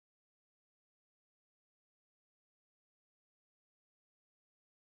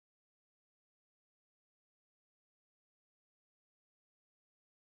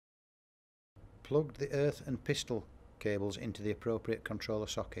Plug the earth and pistol cables into the appropriate controller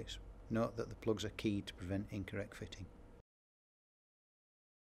sockets. Note that the plugs are keyed to prevent incorrect fitting.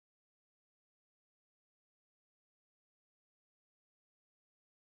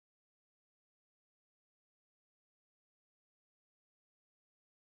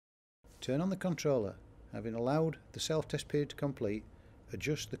 Turn on the controller. Having allowed the self-test period to complete,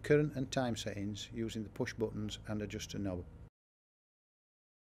 adjust the current and time settings using the push buttons and adjuster knob.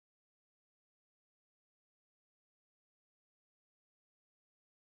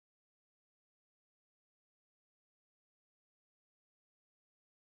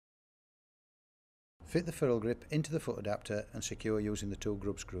 Fit the ferrule grip into the foot adapter and secure using the 2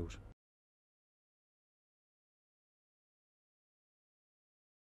 grub screws.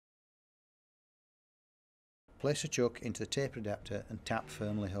 Place a chuck into the taper adapter and tap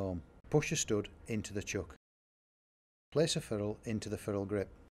firmly home. Push a stud into the chuck. Place a ferrule into the ferrule grip.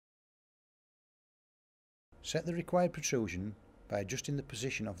 Set the required protrusion by adjusting the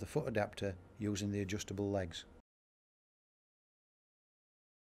position of the foot adapter using the adjustable legs.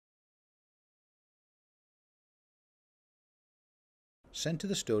 Centre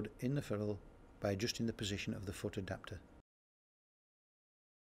the stud in the ferrule by adjusting the position of the foot adapter.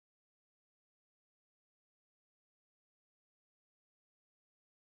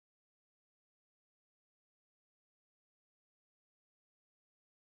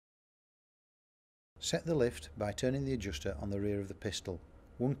 Set the lift by turning the adjuster on the rear of the pistol.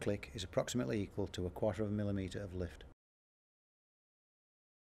 1 click is approximately equal to 1/4 mm of lift.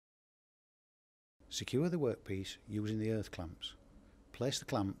 Secure the workpiece using the earth clamps. Place the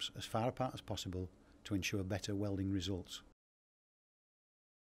clamps as far apart as possible to ensure better welding results.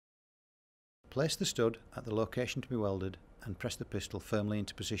 Place the stud at the location to be welded and press the pistol firmly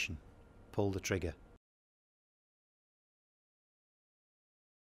into position. Pull the trigger.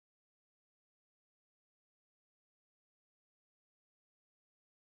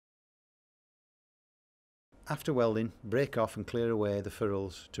 After welding, break off and clear away the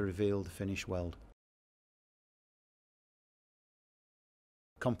ferrules to reveal the finished weld.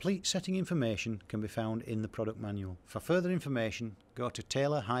 Complete setting information can be found in the product manual. For further information, go to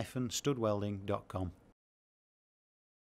tailor-studwelding.com.